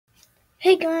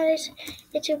Hey guys,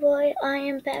 it's your boy. I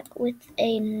am back with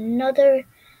another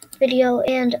video,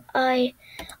 and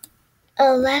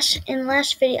last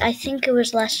video, I think it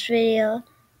was last video.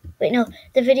 Wait, no,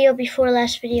 the video before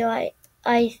last video.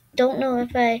 I don't know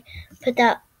if I put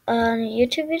that on a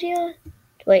YouTube video.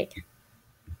 Wait,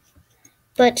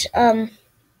 but I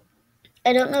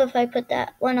don't know if I put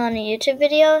that one on a YouTube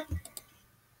video.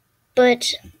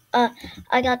 But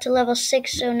I got to level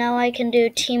 6, so now I can do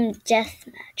team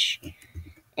deathmatch.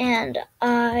 And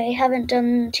I haven't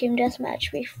done team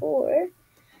deathmatch before,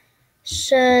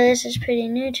 so this is pretty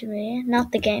new to me.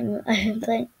 Not the game I've been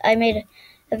playing. I made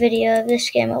a video of this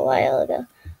game a while ago.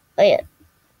 Oh yeah.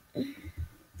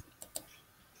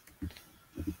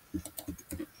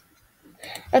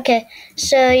 Okay,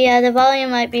 so yeah, the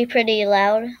volume might be pretty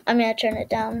loud. I'm gonna turn it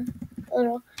down a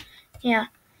little. Yeah.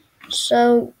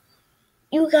 So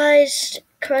you guys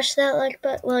crushed that like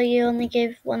button. Well, you only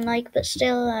gave 1 like, but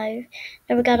still, I've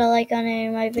never got a like on any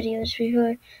of my videos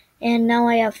before, and now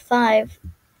I have 5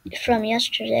 from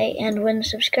yesterday and 1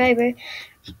 subscriber.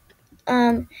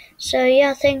 So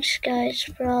yeah, thanks guys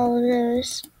for all of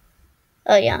those.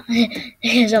 Oh yeah,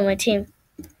 he's on my team.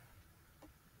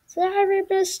 Sorry,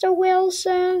 Mr.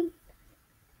 Wilson.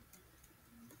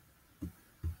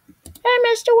 Hey,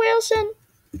 Mr. Wilson.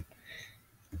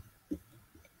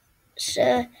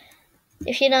 So,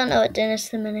 if you don't know what Dennis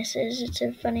the Menace is, it's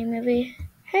a funny movie.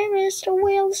 Hey, Mr.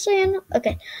 Wilson.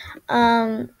 Okay,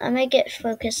 I might get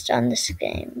focused on this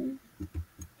game.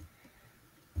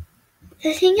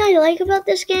 The thing I like about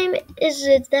this game is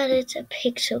that it's a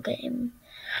pixel game.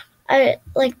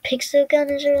 Pixel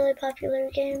Gun is a really popular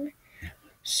game.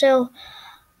 So,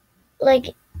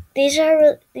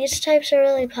 these types are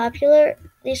really popular.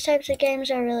 These types of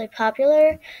games are really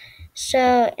popular.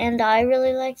 So, and I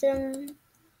really like them.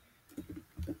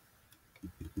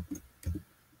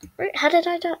 How did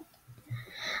I die?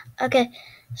 Okay,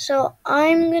 so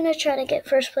I'm gonna try to get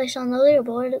first place on the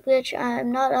leaderboard, which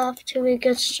I'm not off to a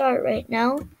good start right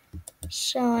now.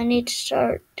 So I need to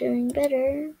start doing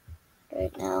better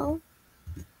right now.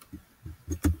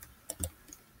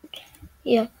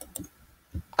 Yeah,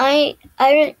 I'm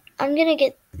gonna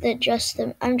get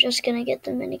I'm just gonna get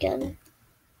the minigun.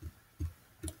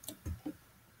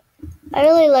 I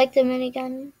really like the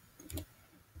minigun.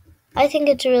 I think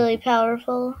it's really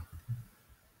powerful.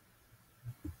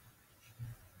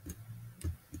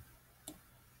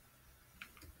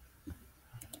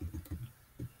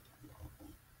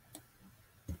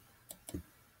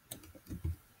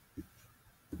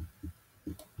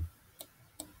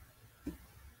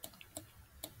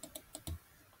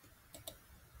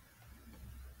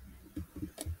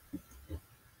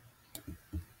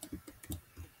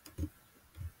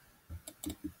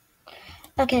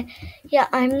 Okay, yeah,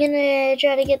 I'm gonna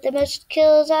try to get the most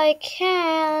kills I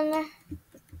can.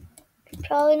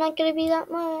 Probably not gonna be that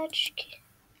much.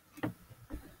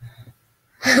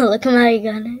 Look at my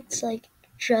gun, it's like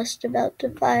just about to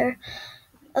fire.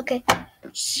 Okay,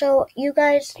 so you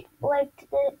guys liked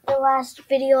the last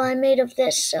video I made of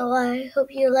this, so I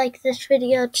hope you like this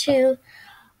video too.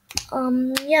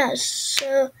 Yeah,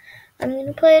 so I'm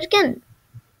gonna play it again.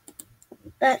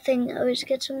 That thing always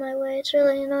gets in my way, it's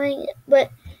really annoying, but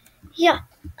yeah,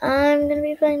 I'm gonna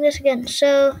be playing this again,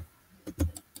 so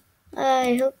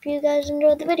I hope you guys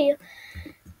enjoyed the video.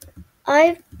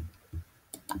 I'm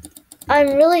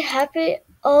really happy.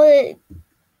 Oh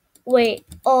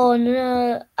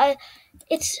no,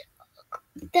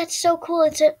 that's so cool.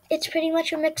 It's pretty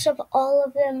much a mix of all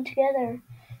of them together,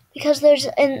 because there's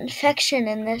an infection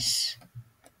in this.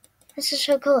 This is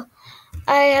so cool.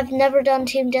 I have never done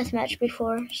team deathmatch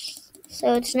before,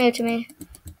 so it's new to me.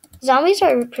 Zombies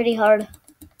are pretty hard.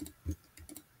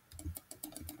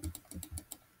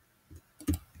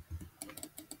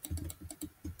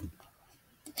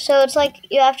 So it's like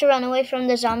you have to run away from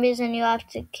the zombies, and you have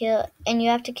to kill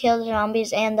the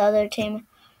zombies and the other team.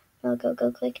 Oh,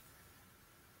 go click.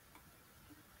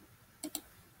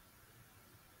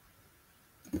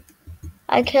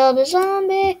 I killed a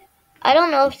zombie. I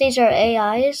don't know if these are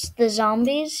AIs, the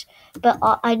zombies, but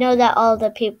I know that all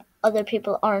the other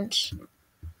people aren't.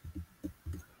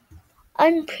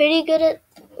 I'm pretty good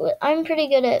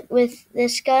at with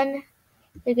this gun,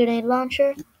 the grenade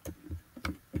launcher.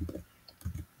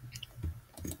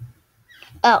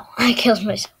 Oh, I killed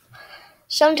myself.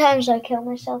 Sometimes I kill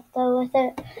myself though with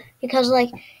it, because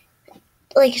like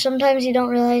sometimes you don't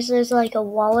realize there's like a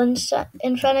wall in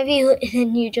front of you, and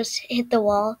then you just hit the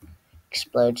wall,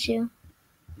 explodes you.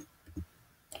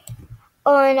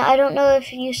 Oh, and I don't know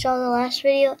if you saw the last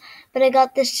video, but I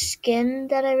got this skin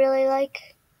that I really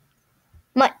like.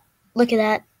 Look at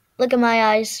that. Look at my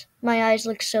eyes. My eyes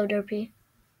look so derpy.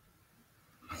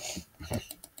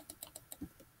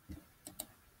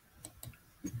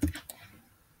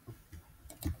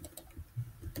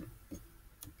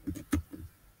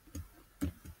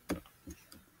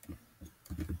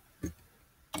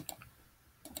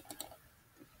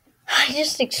 I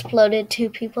just exploded 2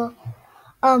 people.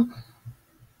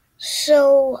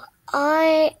 So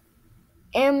I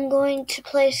am going to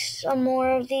play some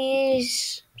more of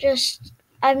these.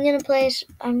 I'm gonna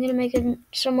make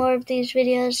some more of these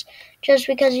videos just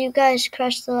because you guys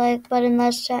crushed the like button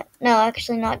last time. No,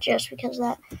 actually not just because of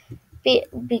that.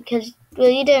 Because, well,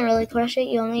 you didn't really crush it.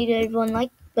 You only did 1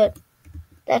 like, but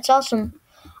that's awesome.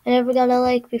 I never got a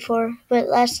like before, but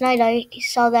last night I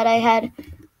saw that I had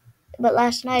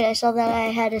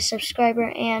a subscriber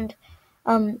and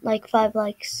like 5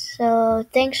 likes. So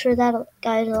thanks for that,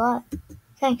 guys, a lot.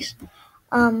 Thanks.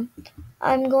 I'm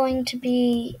going to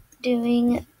be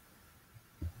doing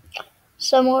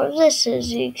some more of this.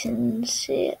 As you can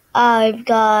see, I've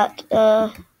got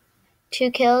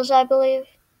 2 kills, I believe.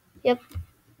 Yep.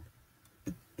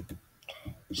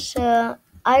 So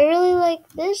I really like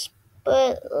this,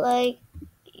 but like,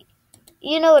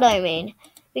 you know what I mean,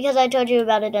 because I told you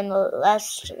about it in the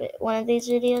last one of these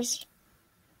videos.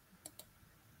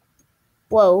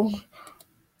 Whoa.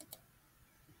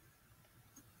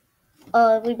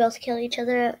 We both kill each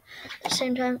other at the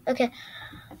same time. Okay.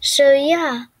 So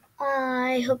yeah,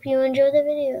 I hope you enjoy the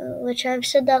video, which I've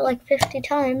said that like 50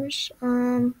 times.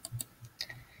 I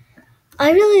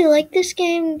really like this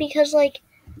game because, like,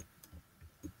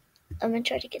 I'm gonna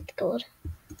try to get the gold.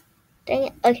 Dang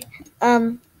it. Okay.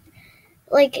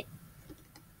 Like,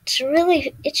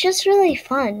 it's just really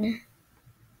fun.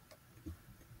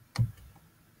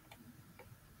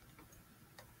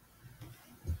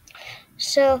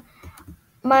 So,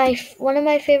 one of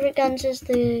my favorite guns is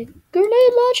the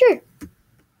grenade launcher.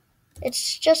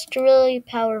 It's just really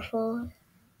powerful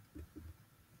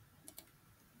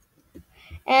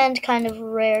and kind of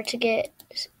rare to get,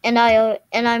 and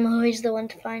I'm always the one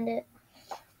to find it.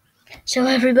 So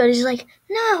everybody's like,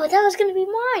 "No, that was gonna be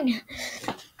mine."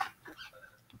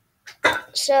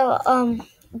 So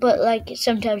but like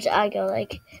sometimes I go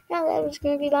like, "No, that was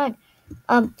gonna be mine."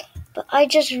 But I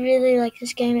just really like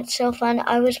this game. It's so fun.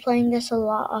 I was playing this a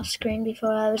lot off screen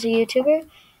before I was a YouTuber,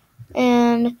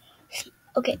 and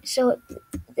okay, so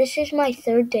this is my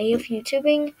 3rd day of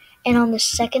YouTubing, and on the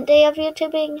 2nd day of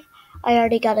YouTubing, I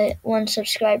already got 1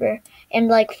 subscriber and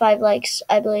like 5 likes.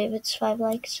 I believe it's 5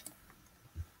 likes.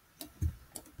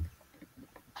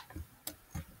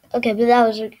 Okay, but that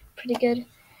was pretty good.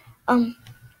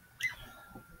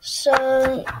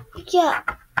 So yeah,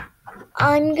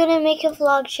 I'm gonna make a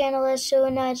vlog channel as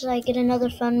soon as I get another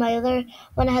phone. My other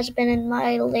one has been in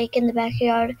my lake in the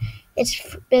backyard.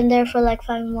 It's been there for like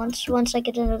 5 months. Once I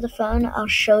get another phone, I'll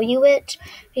show you it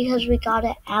because we got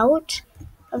it out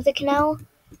of the canal,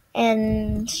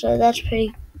 and so that's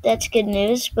good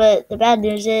news. But the bad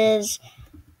news is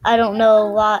I don't know a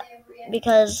lot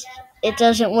because it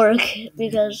doesn't work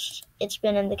because it's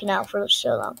been in the canal for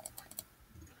so long.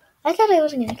 I thought I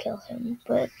wasn't gonna kill him,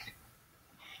 but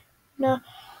no.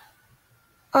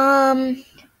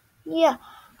 Yeah.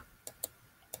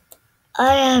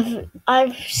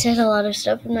 I've said a lot of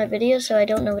stuff in my video, so I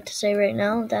don't know what to say right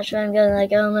now. That's why I'm going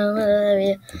like, oh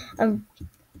no.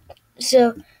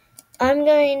 So I'm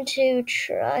going to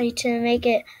try to make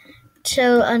it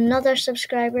to another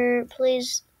subscriber.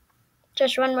 Please,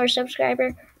 just 1 more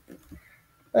subscriber.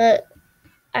 But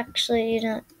actually,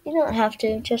 you don't have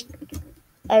to. Just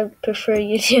I prefer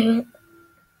you to.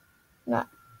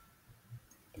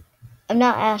 I'm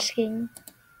not asking.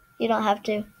 You don't have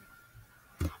to.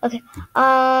 Okay.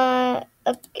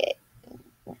 Okay.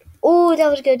 Oh,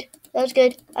 that was good.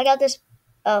 I got this.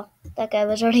 Oh, that guy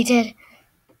was already dead.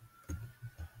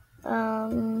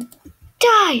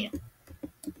 Die!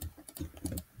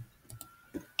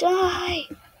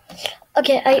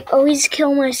 Okay, I always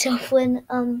kill myself when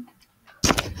I'm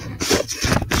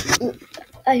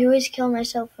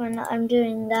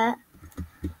doing that.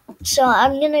 So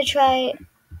I'm gonna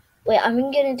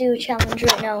do a challenge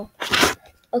right now.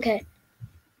 Okay.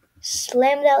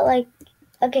 Slam that like.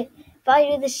 Okay, if I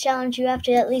do this challenge, you have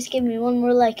to at least give me 1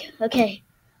 more like. Okay.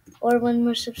 Or 1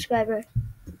 more subscriber.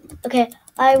 Okay,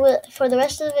 I will, for the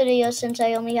rest of the video, since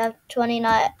I only have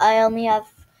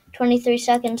 23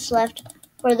 seconds left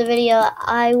for the video,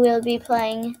 I will be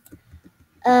playing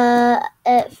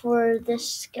for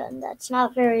this gun. That's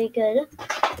not very good.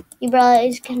 You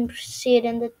probably can see it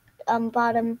in the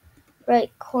bottom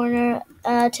right corner.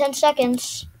 10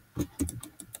 seconds.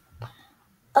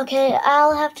 Okay,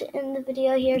 I'll have to end the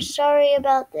video here. Sorry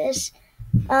about this.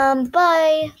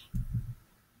 Bye.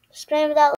 Just remember that